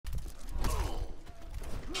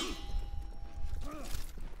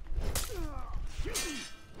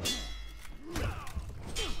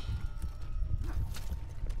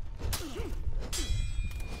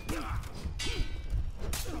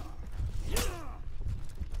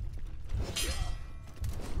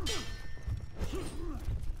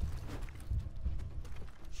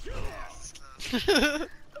This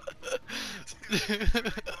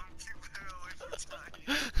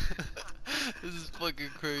is fucking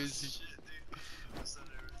crazy.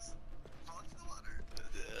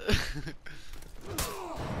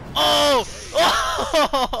 Oh!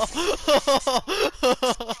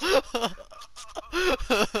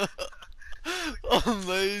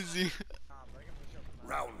 Amazing.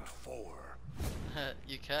 Round 4.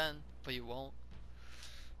 You can, but you won't.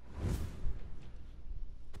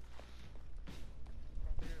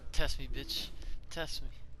 Test me, bitch. Test me.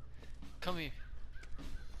 Come here.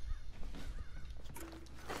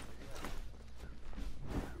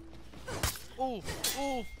 Oh,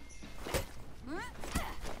 oh.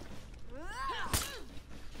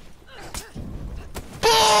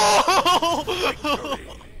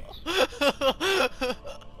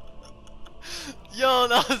 Yo,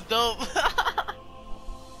 that was dope.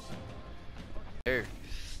 Here.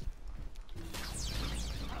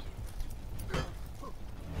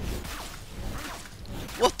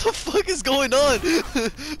 What the fuck is going on?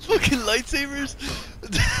 Fucking lightsabers?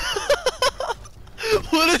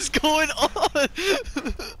 What is going on?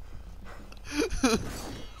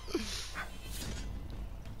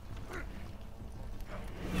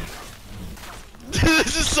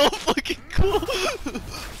 This is so fucking cool.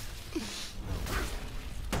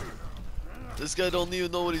 This guy don't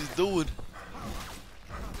even know what he's doing.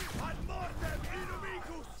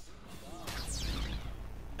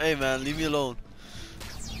 Hey man, leave me alone.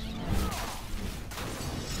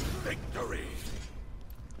 Victory.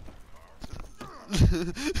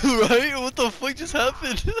 Right? What the fuck just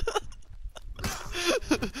happened?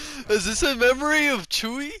 Is this a memory of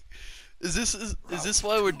Chewie? Is this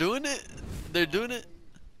why we're doing it? They're doing it?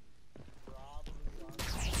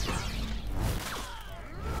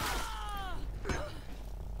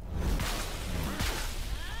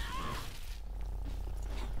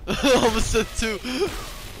 Almost said 2.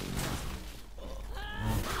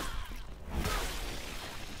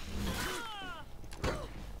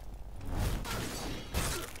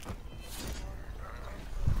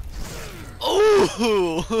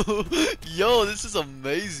 Oh! Yo, this is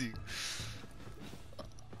amazing.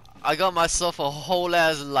 I got myself a whole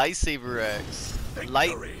ass lightsaber axe.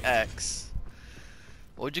 Light axe.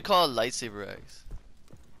 What would you call a lightsaber axe?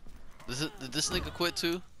 Did this nigga quit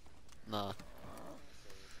too? Nah.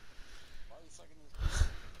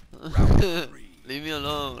 Leave me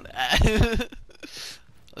alone.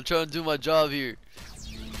 I'm trying to do my job here.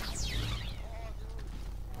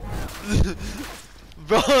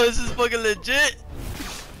 Bro, this is fucking legit.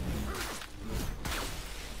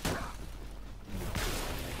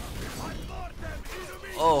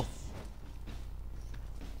 Oh.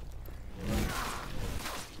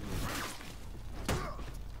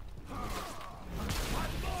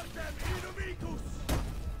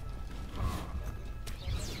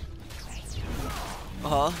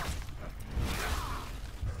 Uh-huh.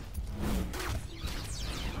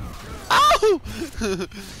 Ow!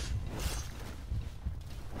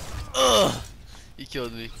 Ugh! He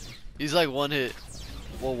killed me. He's like 1 hit.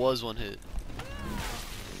 Well, was 1 hit.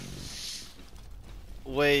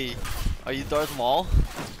 Wait, are you Darth Maul?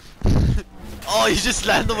 Oh, you just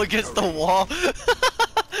land him against the wall.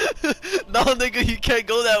 No, nigga, you can't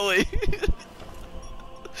go that way.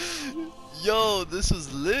 Yo, this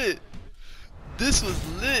was lit. This was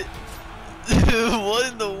lit.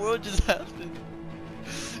 What in the world just happened?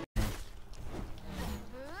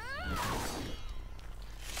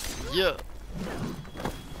 Yeah.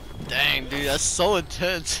 Dang, dude, that's so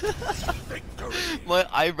intense. My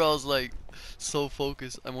eyebrows like so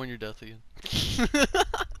focused. I'm on your death again.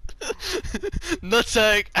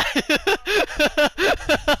 Nutsack.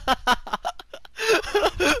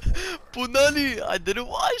 Punani, I didn't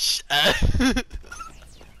wash.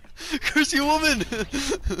 Curse you, woman.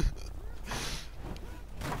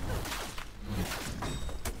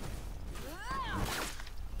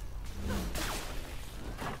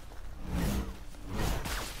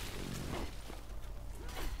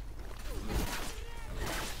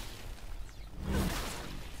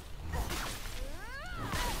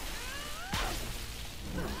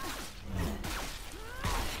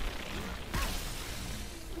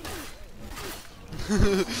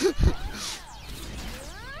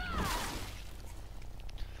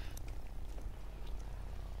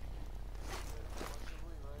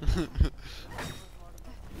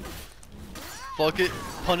 Fuck it,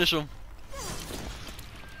 punish him.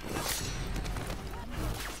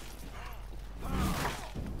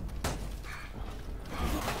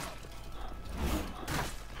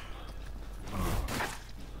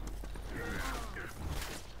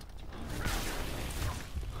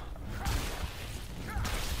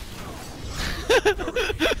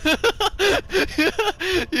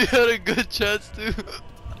 You had a good chance too.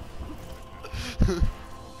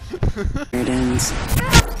 It ends.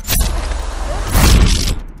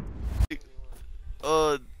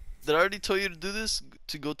 Did I already tell you to do this?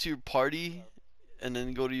 To go to your party, and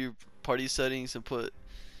then go to your party settings and put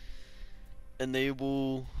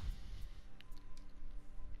enable,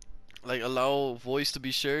 like allow voice to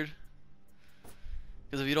be shared.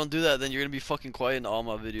 Because if you don't do that, then you're gonna be fucking quiet in all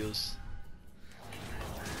my videos.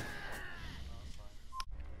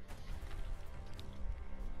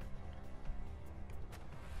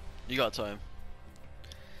 You got time.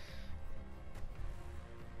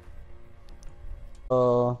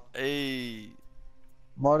 Hey,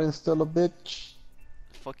 Martin's still a bitch.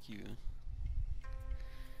 fuck you.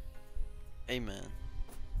 Hey man,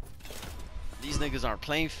 these niggas aren't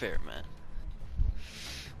playing fair, man.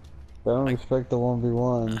 They don't respect the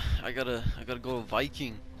 1v1. I gotta go to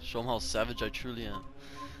Viking. Show them how savage I truly am.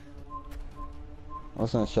 I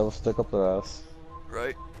was gonna shove a stick up their ass.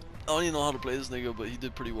 Right? I don't even know how to play this nigga, but he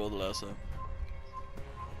did pretty well the last time.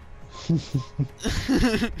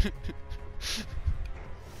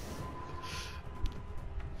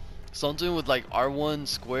 Something with like R1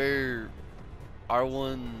 square,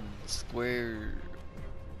 R1 square,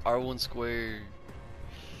 R1 square,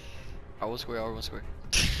 R1 square, R1 square.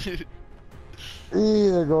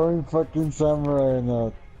 They're going fucking samurai and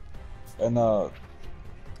I'm gonna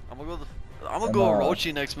go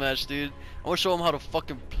Orochi next match, dude. I'm gonna show him how to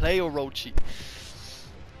fucking play Orochi.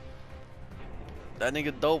 That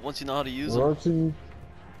nigga dope once you know how to use him. Orochi.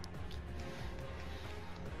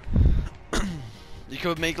 You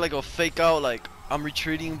could make like a fake out, like I'm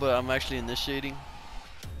retreating, but I'm actually initiating.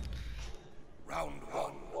 Round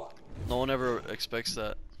one. No one ever expects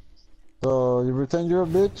that. So you pretend you're a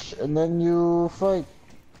bitch and then you fight.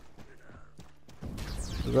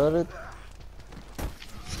 Is that it?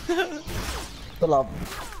 De la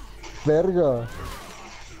verga.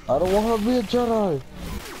 I don't want to be a Jedi.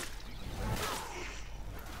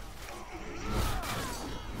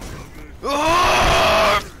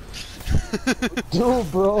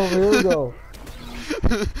 Dude, bro, here we go.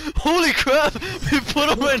 Holy crap! We put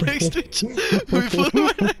them right next to each other. We put them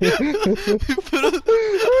right next. We put them.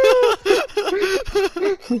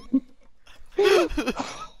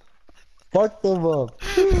 Fuck them up.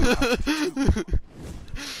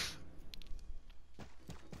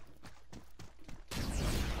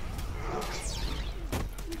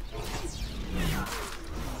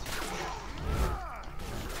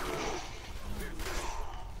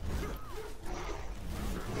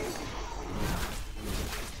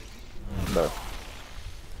 No.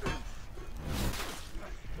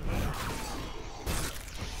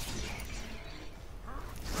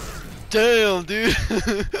 Damn, dude.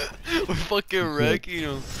 We're fucking wrecking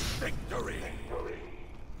him. Victory.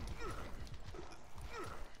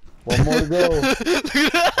 One more to go.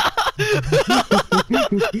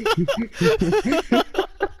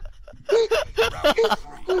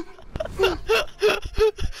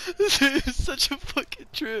 Dude, it's such a fucking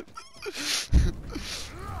trip.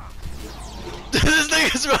 This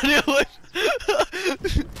nigga's running away.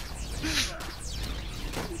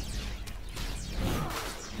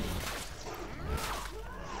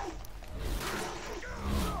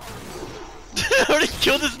 I already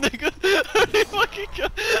killed this nigga. I already fucking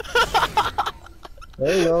killed.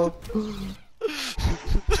 There you go.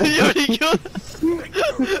 You already killed that.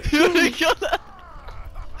 You already killed that.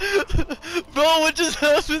 Bro, what just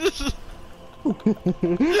happened?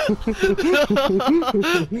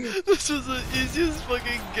 This was the easiest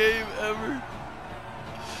fucking game ever.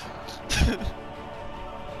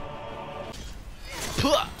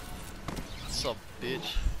 What's up,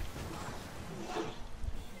 bitch?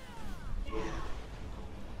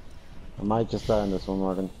 I might just die in this one,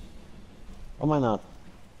 Morgan. Or might not.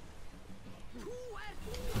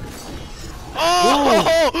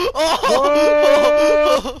 Oh!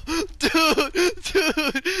 Dude!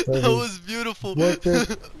 That was beautiful. That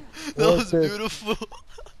was beautiful.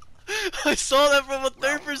 I saw that from a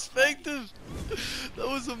third perspective. That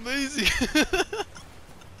was amazing.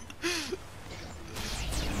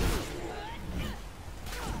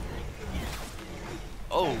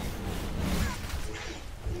 Oh.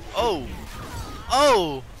 Oh.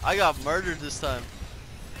 Oh! I got murdered this time.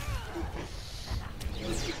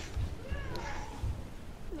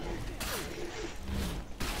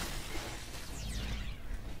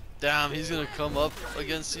 Damn, he's gonna come up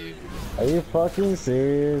against you. Are you fucking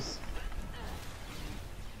serious?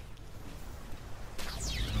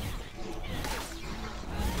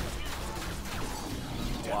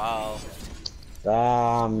 Wow.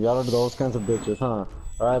 Damn, y'all are those kinds of bitches, huh?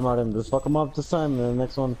 Alright, Martin, just fuck him up this time, and the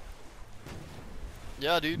next one,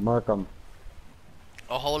 Yeah, dude. mark him.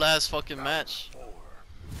 A whole ass fucking match.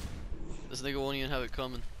 This nigga won't even have it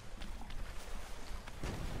coming.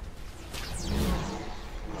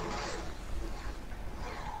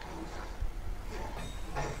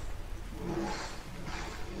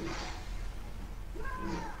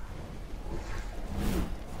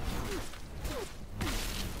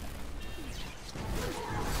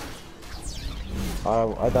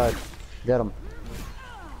 I died. Get him.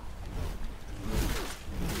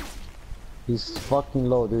 He's fucking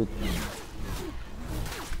low, dude.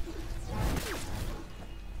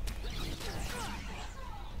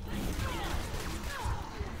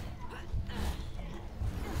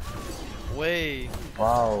 Way.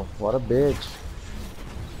 Wow, what a bitch.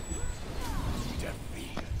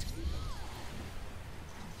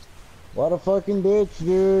 What a fucking bitch,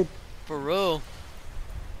 dude. For real.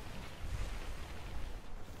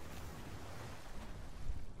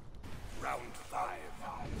 Round 5.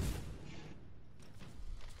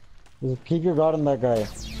 Just keep your guard on that guy.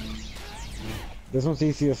 This one's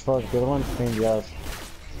easy as fuck. The other one's pain in the ass.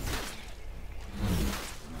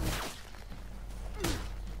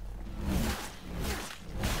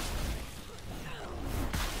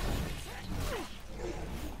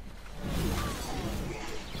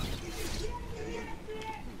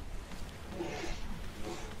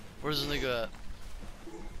 Where's this nigga at?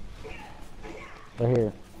 Right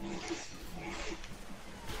here.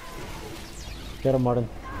 Get him, Martin.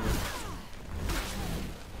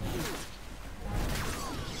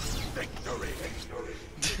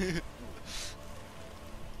 Victory.